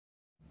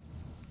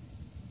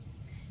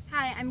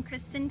Hi, I'm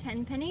Kristen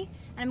Tenpenny,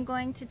 and I'm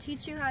going to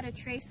teach you how to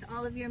trace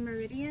all of your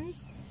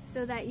meridians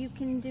so that you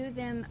can do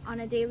them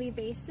on a daily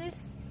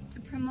basis to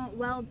promote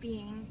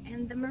well-being.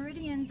 And the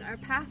meridians are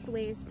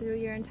pathways through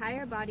your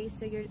entire body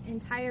so your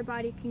entire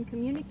body can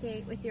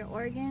communicate with your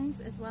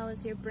organs as well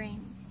as your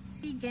brain.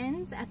 It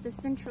begins at the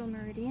central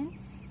meridian,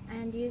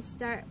 and you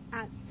start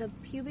at the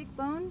pubic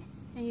bone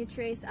and you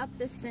trace up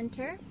the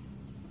center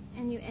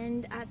and you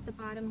end at the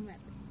bottom lip.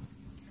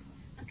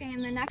 Okay,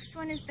 and the next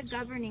one is the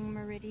governing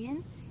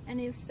meridian, and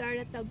you start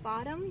at the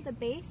bottom, the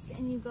base,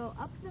 and you go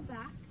up the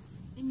back,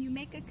 and you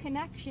make a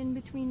connection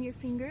between your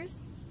fingers,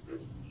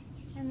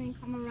 and then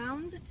come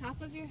around the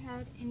top of your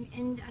head and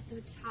end at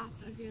the top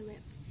of your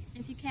lip.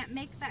 And if you can't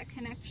make that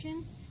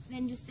connection,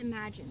 then just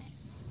imagine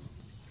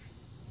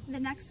it. The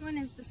next one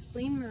is the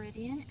spleen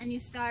meridian, and you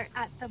start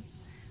at the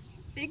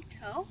big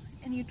toe,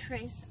 and you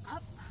trace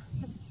up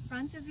the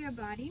front of your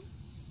body,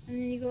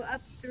 and then you go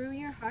up through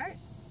your heart,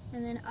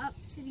 and then up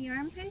to the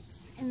armpits,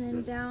 and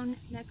then down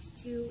next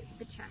to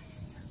the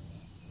chest.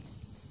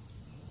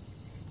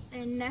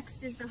 Then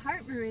next is the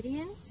heart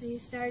meridian, so you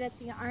start at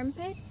the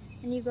armpit,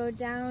 and you go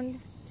down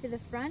to the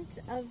front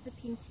of the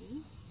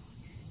pinky,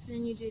 and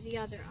then you do the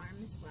other arm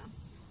as well.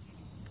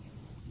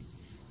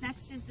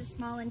 Next is the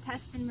small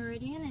intestine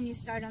meridian, and you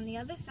start on the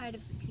other side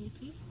of the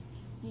pinky,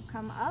 you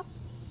come up,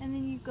 and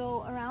then you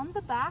go around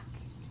the back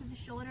to the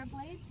shoulder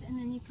blades, and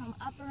then you come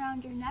up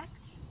around your neck,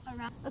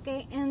 around.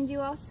 Okay, and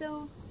you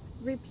also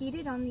repeat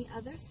it on the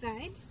other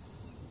side.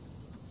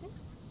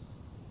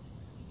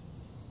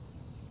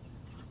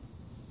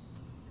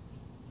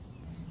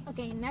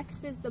 Okay,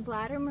 next is the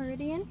bladder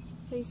meridian.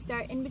 So you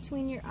start in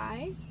between your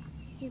eyes,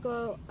 you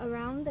go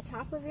around the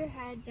top of your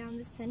head, down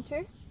the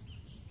center,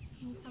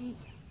 and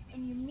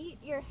you meet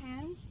your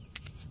hand,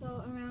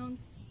 go around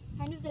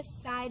kind of the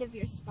side of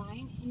your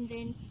spine, and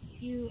then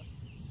you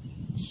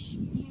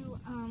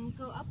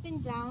go up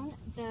and down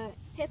the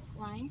hip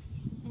line,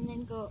 and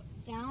then go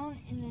down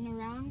and then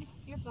around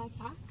your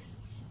buttocks,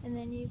 and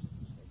then you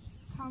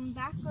come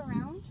back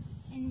around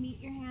and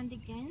meet your hand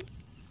again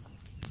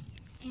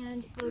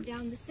and go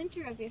down the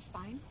center of your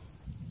spine,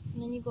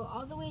 and then you go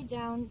all the way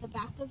down the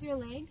back of your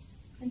legs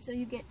until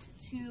you get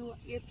to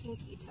your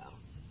pinky toe.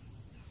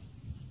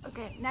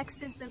 Okay,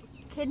 next is the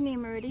kidney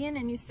meridian,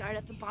 and you start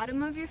at the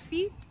bottom of your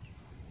feet.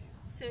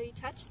 So you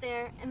touch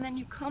there, and then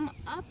you come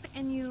up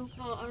and you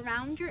go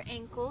around your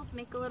ankles,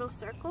 make a little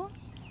circle,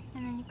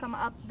 and then you come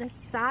up the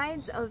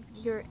sides of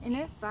your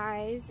inner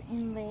thighs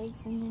and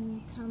legs, and then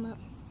you come up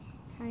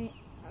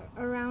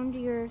around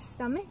your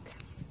stomach,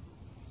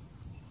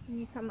 and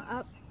you come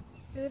up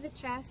through the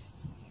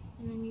chest,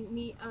 and then you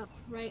meet up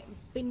right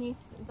beneath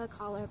the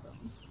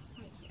collarbone,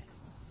 right here.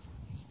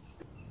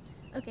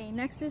 Okay,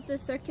 next is the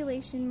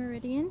circulation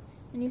meridian,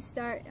 and you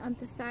start on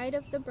the side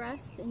of the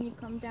breast, and you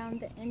come down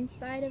the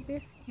inside of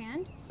your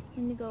hand,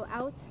 and you go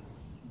out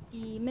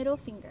the middle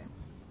finger,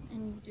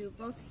 and you do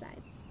both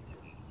sides.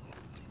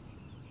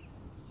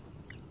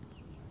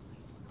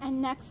 And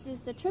next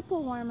is the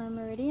triple warmer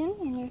meridian,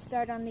 and you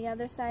start on the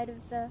other side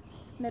of the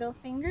middle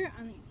finger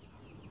on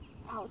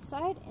the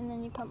outside, and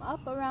then you come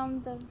up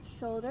around the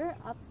shoulder,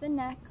 up the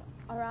neck,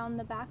 around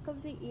the back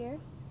of the ear,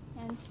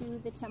 and to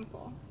the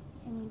temple,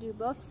 and you do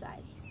both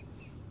sides.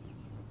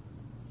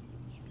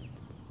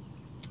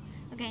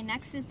 Okay,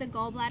 next is the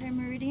gallbladder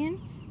meridian.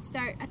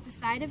 Start at the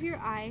side of your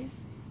eyes,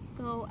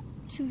 go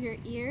to your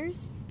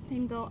ears,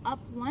 then go up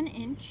 1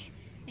 inch,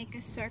 make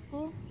a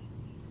circle,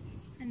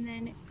 and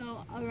then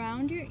go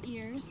around your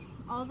ears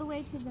all the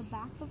way to the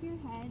back of your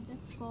head,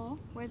 the skull,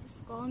 where the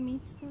skull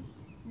meets the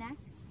neck,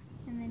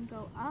 and then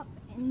go up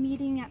and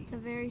meeting at the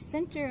very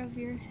center of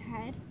your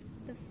head,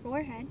 the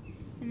forehead,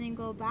 and then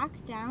go back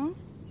down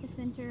the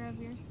center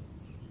of your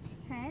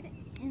head,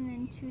 and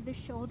then to the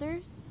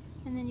shoulders,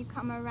 and then you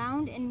come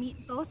around and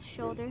meet both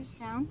shoulders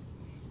down,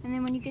 and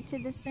then when you get to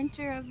the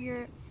center of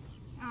your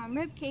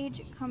rib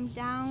cage, come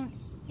down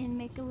and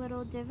make a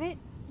little divot,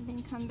 and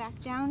then come back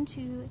down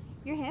to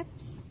your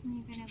hips, and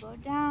you're going to go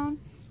down,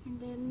 and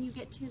then you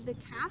get to the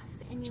calf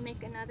and you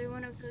make another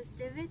one of those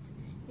divots,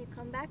 you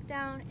come back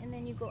down, and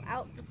then you go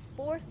out the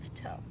 4th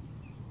toe.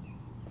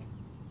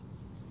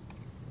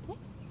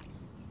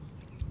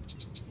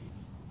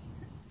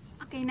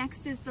 Okay,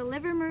 next is the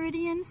liver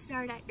meridian.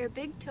 Start at your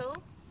big toe,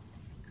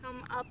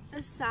 come up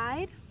the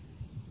side,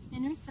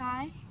 inner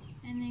thigh,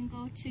 and then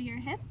go to your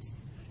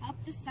hips,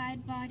 up the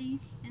side body,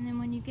 and then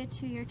when you get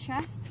to your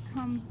chest,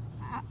 come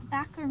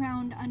back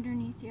around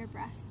underneath your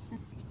breasts.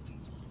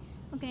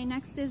 Okay,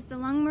 next is the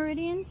lung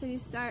meridian. So you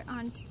start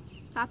on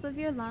top of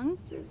your lung,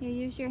 you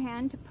use your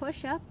hand to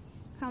push up,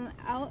 come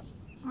out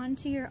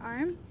onto your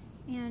arm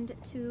and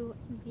to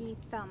the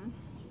thumb,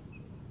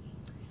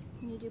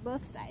 and you do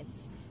both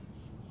sides.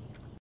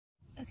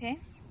 Okay,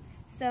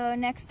 so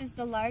next is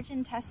the large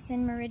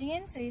intestine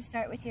meridian. So you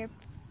start with your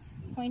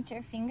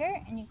pointer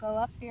finger and you go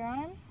up your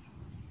arm,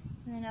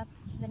 and then up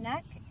the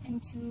neck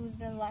into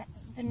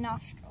the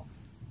nostril.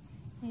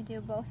 You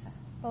do both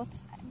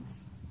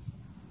sides.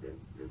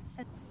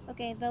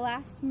 Okay, the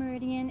last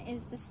meridian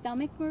is the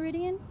stomach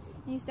meridian,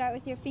 You start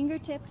with your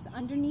fingertips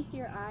underneath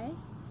your eyes,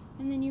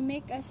 and then you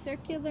make a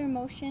circular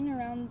motion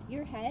around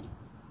your head,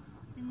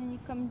 and then you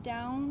come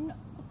down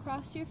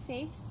across your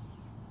face,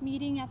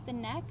 meeting at the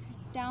neck,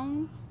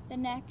 down the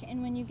neck,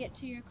 and when you get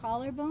to your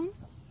collarbone,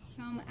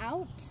 come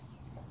out,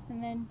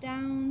 and then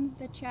down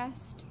the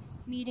chest,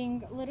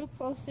 meeting a little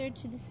closer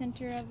to the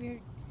center of your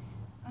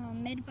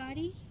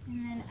mid-body,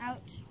 and then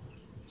out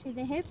to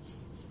the hips,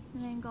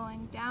 and then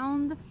going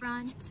down the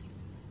front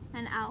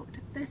and out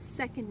the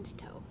second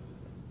toe.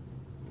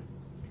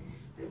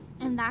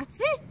 And that's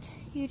it.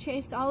 You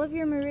traced all of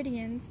your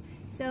meridians.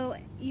 So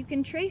you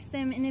can trace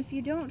them, and if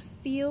you don't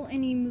feel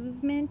any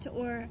movement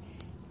or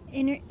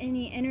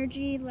any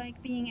energy like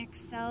being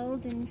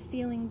excelled and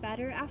feeling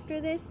better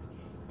after this,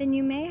 then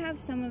you may have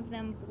some of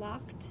them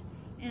blocked.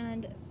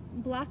 And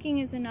blocking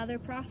is another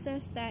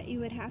process that you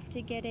would have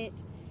to get it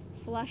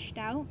flushed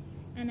out.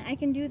 And I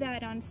can do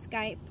that on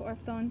Skype or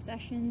phone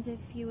sessions if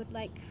you would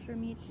like for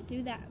me to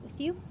do that with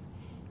you.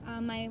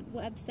 My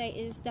website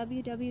is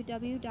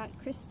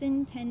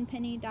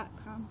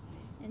www.kristentenpenny.com.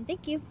 And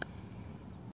thank you.